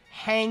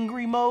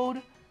 Hangry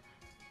mode?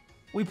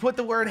 We put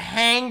the word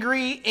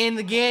hangry in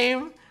the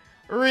game?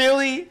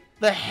 Really?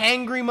 The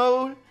hangry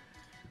mode?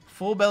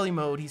 Full belly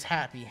mode, he's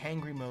happy.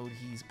 Hangry mode,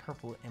 he's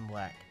purple and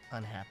black,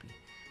 unhappy.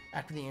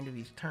 After the end of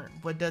each turn.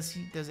 But does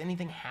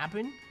anything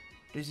happen?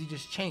 Does he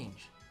just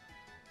change?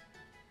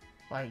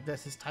 Like,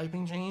 does his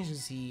typing change?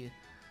 Is he...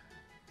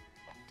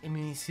 I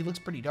mean, he looks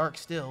pretty dark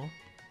still.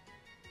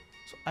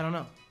 So, I don't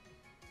know.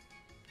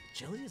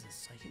 Agility is a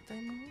psychic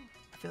type move?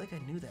 I feel like I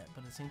knew that,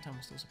 but at the same time,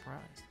 I'm still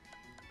surprised.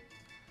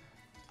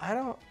 I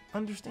don't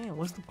understand.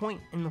 What's the point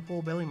in the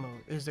full belly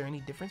mode? Is there any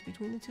difference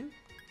between the two?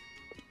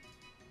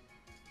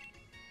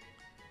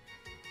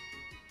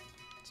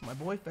 It's my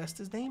boy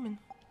Festus Damon.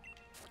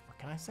 What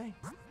can I say?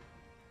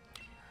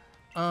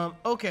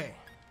 Okay.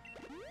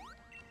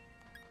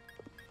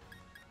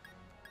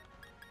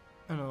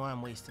 I don't know why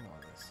I'm wasting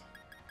all this.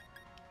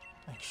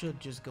 I should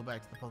just go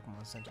back to the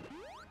Pokemon Center.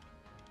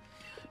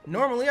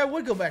 Normally, I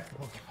would go back to the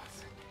Pokemon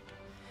Center.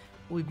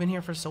 But we've been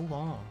here for so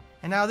long.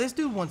 And now this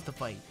dude wants to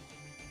fight.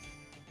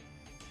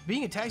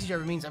 Being a taxi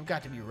driver means I've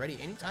got to be ready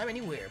anytime,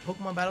 anywhere.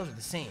 Pokemon battles are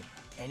the same.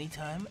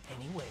 Anytime,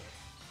 anywhere.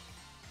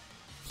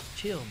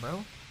 Chill,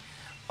 bro.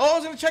 Oh, I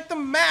was gonna check the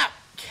map!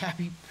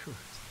 Cappy.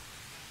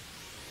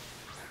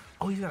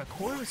 Oh, he's got a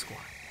quarter squad.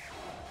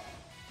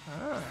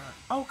 Ah.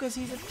 Oh, because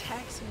he's a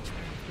taxi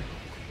driver.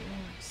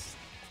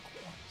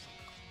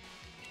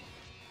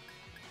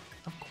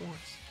 Of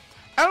course.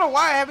 I don't know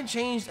why I haven't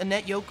changed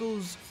Annette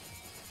Yoko's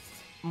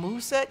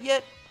moveset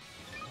yet.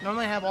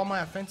 Normally I have all my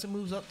offensive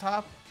moves up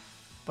top.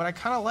 But I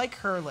kind of like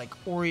her, like,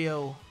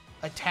 Oreo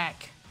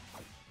attack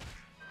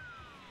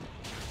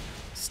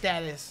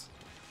status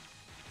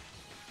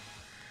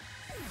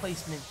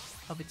placement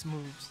of its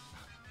moves.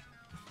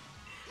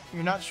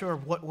 You're not sure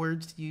of what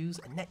words to use.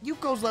 Annette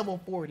Yuko's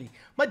level 40.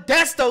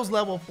 Modesto's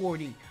level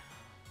 40.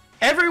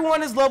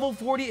 Everyone is level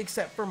 40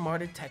 except for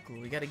Marta Tekla.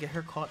 We gotta get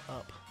her caught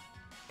up.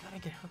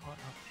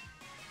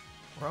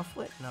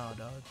 Rufflet? No,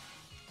 dog.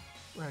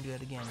 We're gonna do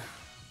that again.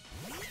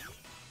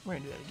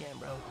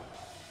 Bro.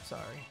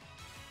 Sorry.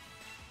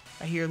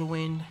 I hear the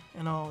wind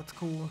and all, it's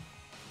cool.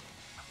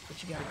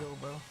 But you gotta go,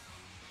 bro.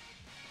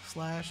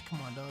 Slash,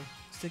 come on, dog.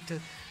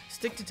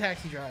 Stick to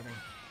taxi driving.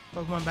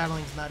 Pokemon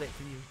battling is not it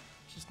for you.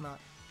 It's just not.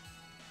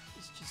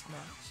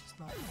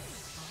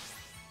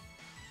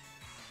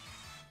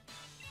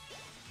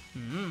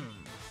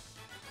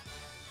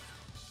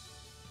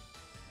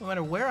 No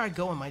matter where I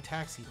go in my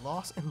taxi,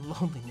 loss and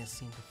loneliness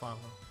seem to follow.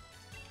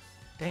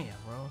 Damn,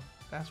 bro.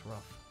 That's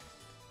rough.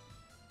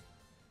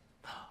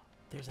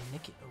 There's a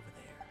Nickit over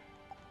there.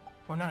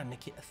 Or not a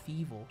Nickit, a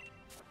Thievul.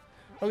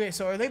 Okay,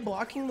 so are they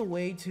blocking the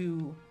way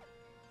to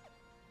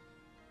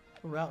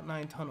Route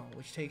 9 Tunnel,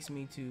 which takes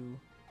me to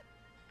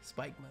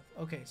Spikemuth?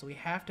 Okay, so we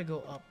have to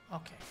go up.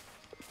 Okay.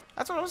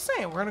 That's what I was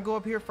saying. We're going to go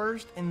up here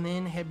first and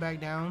then head back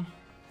down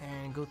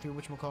and go through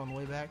whatchamacallit on the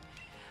way back.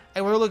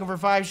 Hey, we're looking for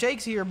 5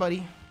 shakes here,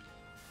 buddy.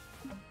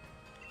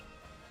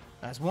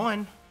 That's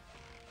 1.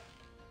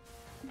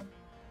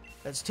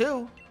 That's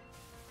 2.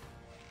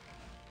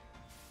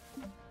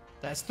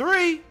 That's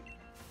 3.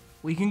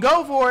 We can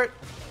go for it.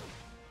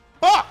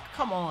 Fuck!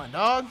 Come on,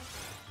 dog.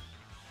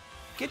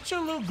 Get your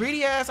little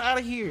greedy ass out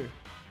of here.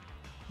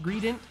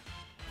 Greedent.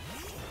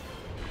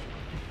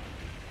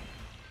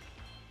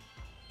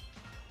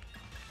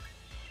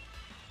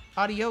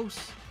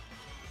 Adios.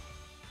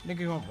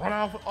 Nigga gonna run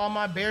off with all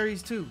my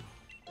berries too.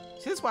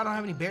 See, this is why I don't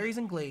have any berries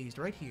and glazed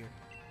right here.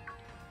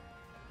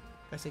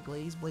 Did I say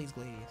glaze? Blaze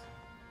glaze.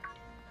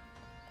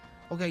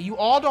 Okay, you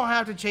all don't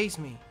have to chase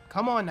me.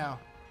 Come on now.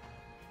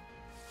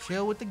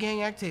 Chill with the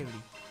gang activity.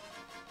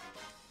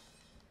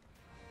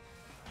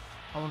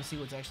 I want to see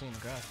what's actually in the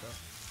grass, though.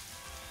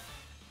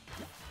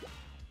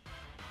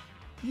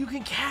 You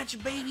can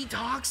catch baby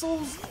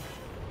toxels?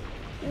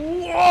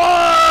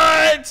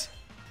 What?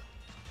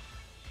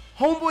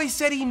 Homeboy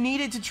said he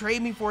needed to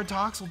trade me for a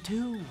toxel,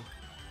 too.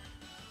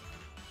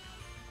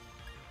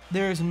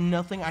 There is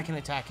nothing I can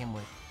attack him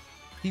with.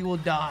 He will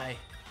die.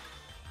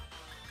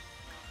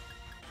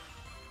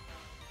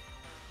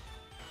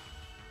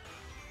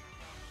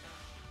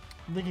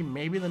 I'm thinking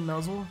maybe the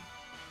Nuzzle.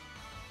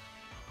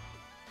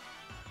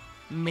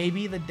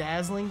 Maybe the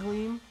Dazzling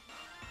Gleam.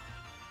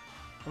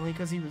 Only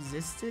because he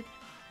resisted.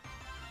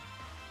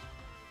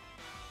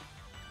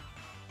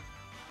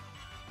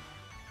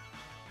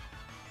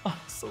 I'm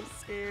so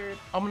scared.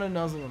 I'm gonna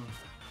nuzzle him.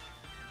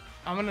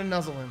 I'm gonna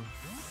nuzzle him.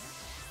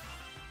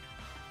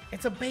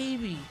 It's a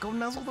baby. Go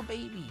nuzzle the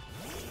baby.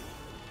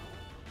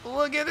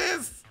 Look at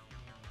this.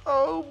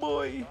 Oh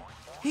boy.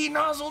 He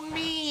nuzzled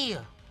me.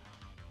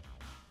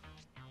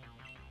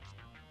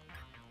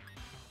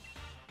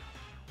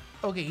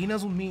 Okay, he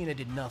nuzzled me and it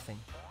did nothing.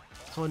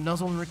 So a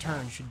nuzzle in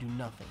return should do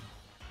nothing.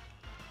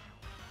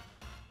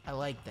 I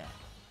like that.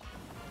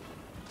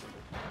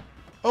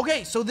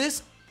 Okay, so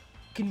this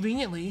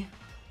conveniently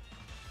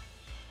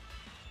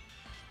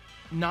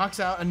knocks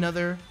out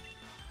another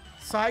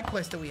side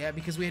quest that we had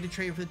because we had to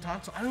trade for the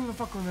Toxel. I don't even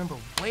fucking remember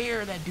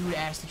where that dude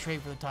asked to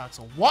trade for the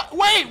Toxel. What?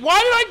 Wait, why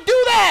did I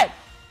do that?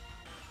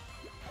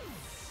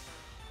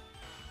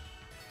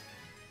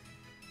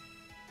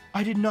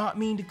 I did not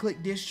mean to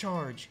click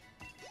discharge.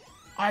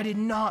 I did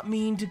not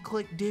mean to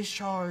click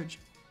discharge.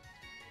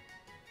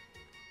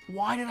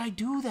 Why did I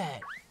do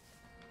that?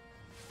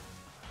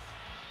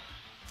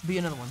 Be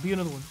another one. Be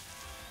another one.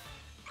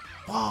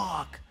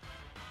 Fuck.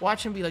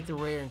 Watch him be like the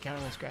rare encounter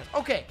in this grass.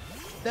 Okay.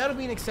 That'll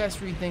be an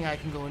accessory thing I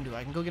can go into.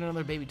 I can go get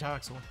another baby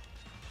Toxel.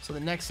 So the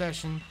next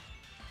session,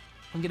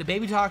 I can get a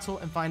baby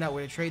Toxel and find out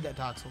where to trade that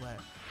Toxel at.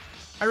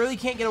 I really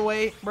can't get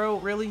away, bro.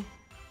 Really?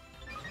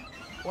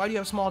 Why do you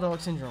have small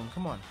dog syndrome?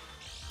 Come on.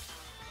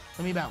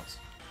 Let me bounce.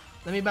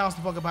 Let me bounce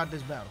the fuck about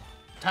this battle.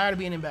 I'm tired of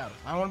being in battle.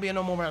 I don't want to be in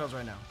no more battles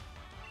right now.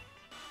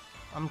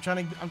 I'm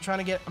trying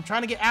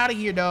to get out of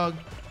here, dog.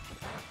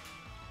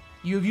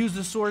 You have used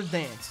the Swords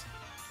Dance.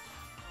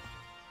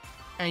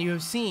 And you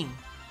have seen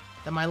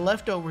that my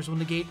leftovers will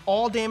negate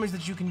all damage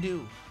that you can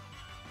do.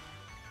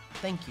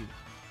 Thank you.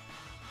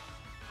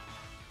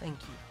 Thank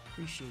you.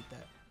 Appreciate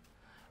that.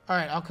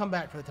 Alright, I'll come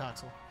back for the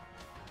Toxel.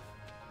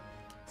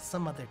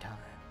 Some other time.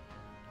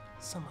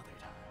 Some other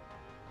time.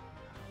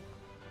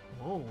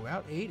 Whoa,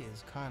 Route 8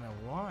 is kind of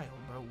wild,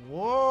 bro.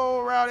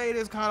 Whoa, Route 8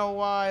 is kind of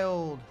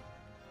wild.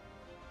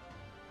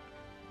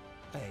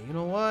 Hey, you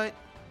know what?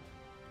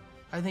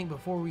 I think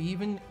before we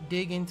even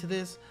dig into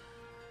this,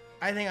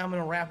 I think I'm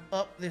going to wrap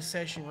up this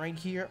session right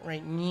here,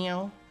 right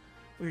now.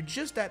 We're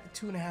just at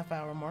the 2.5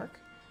 hour mark,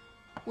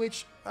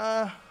 which,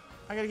 I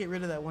got to get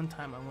rid of that one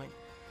time I went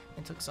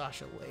and took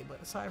Sasha away.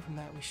 But aside from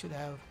that, we should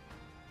have,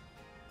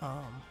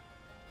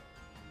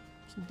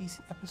 some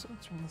decent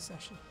episodes from this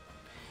session.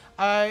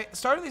 I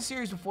started this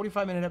series with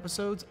 45-minute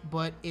episodes,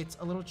 but it's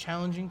a little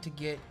challenging to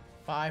get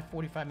 5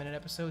 45-minute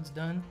episodes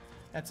done.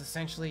 That's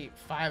essentially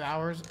 5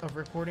 hours of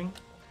recording.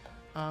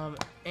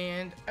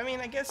 And I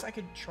mean, I guess I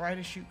could try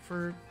to shoot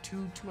for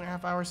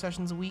 2.5 hour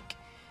sessions a week.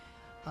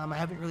 I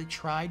haven't really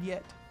tried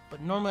yet,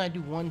 but normally I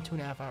do 1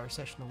 2.5 hour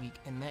session a week,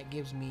 and that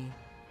gives me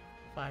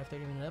 5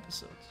 30-minute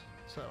episodes.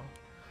 So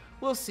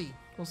we'll see.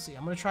 We'll see.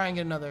 I'm gonna try and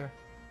get another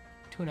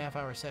 2.5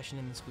 hour session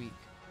in this week.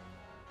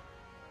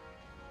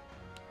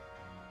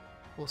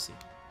 We'll see.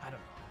 I don't know.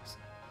 We'll see.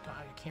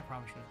 I can't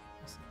promise you.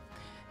 We'll see.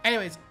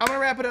 Anyways, I'm gonna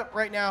wrap it up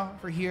right now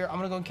for here. I'm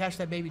gonna go and catch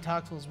that baby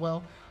Toxel as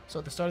well. So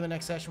at the start of the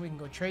next session, we can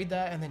go trade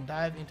that and then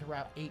dive into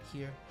Route 8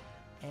 here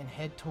and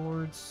head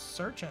towards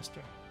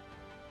Sirchester.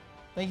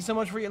 Thank you so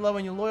much for your love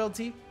and your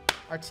loyalty.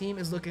 Our team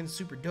is looking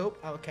super dope.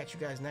 I will catch you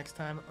guys next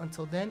time.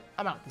 Until then,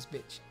 I'm out this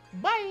bitch.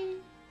 Bye!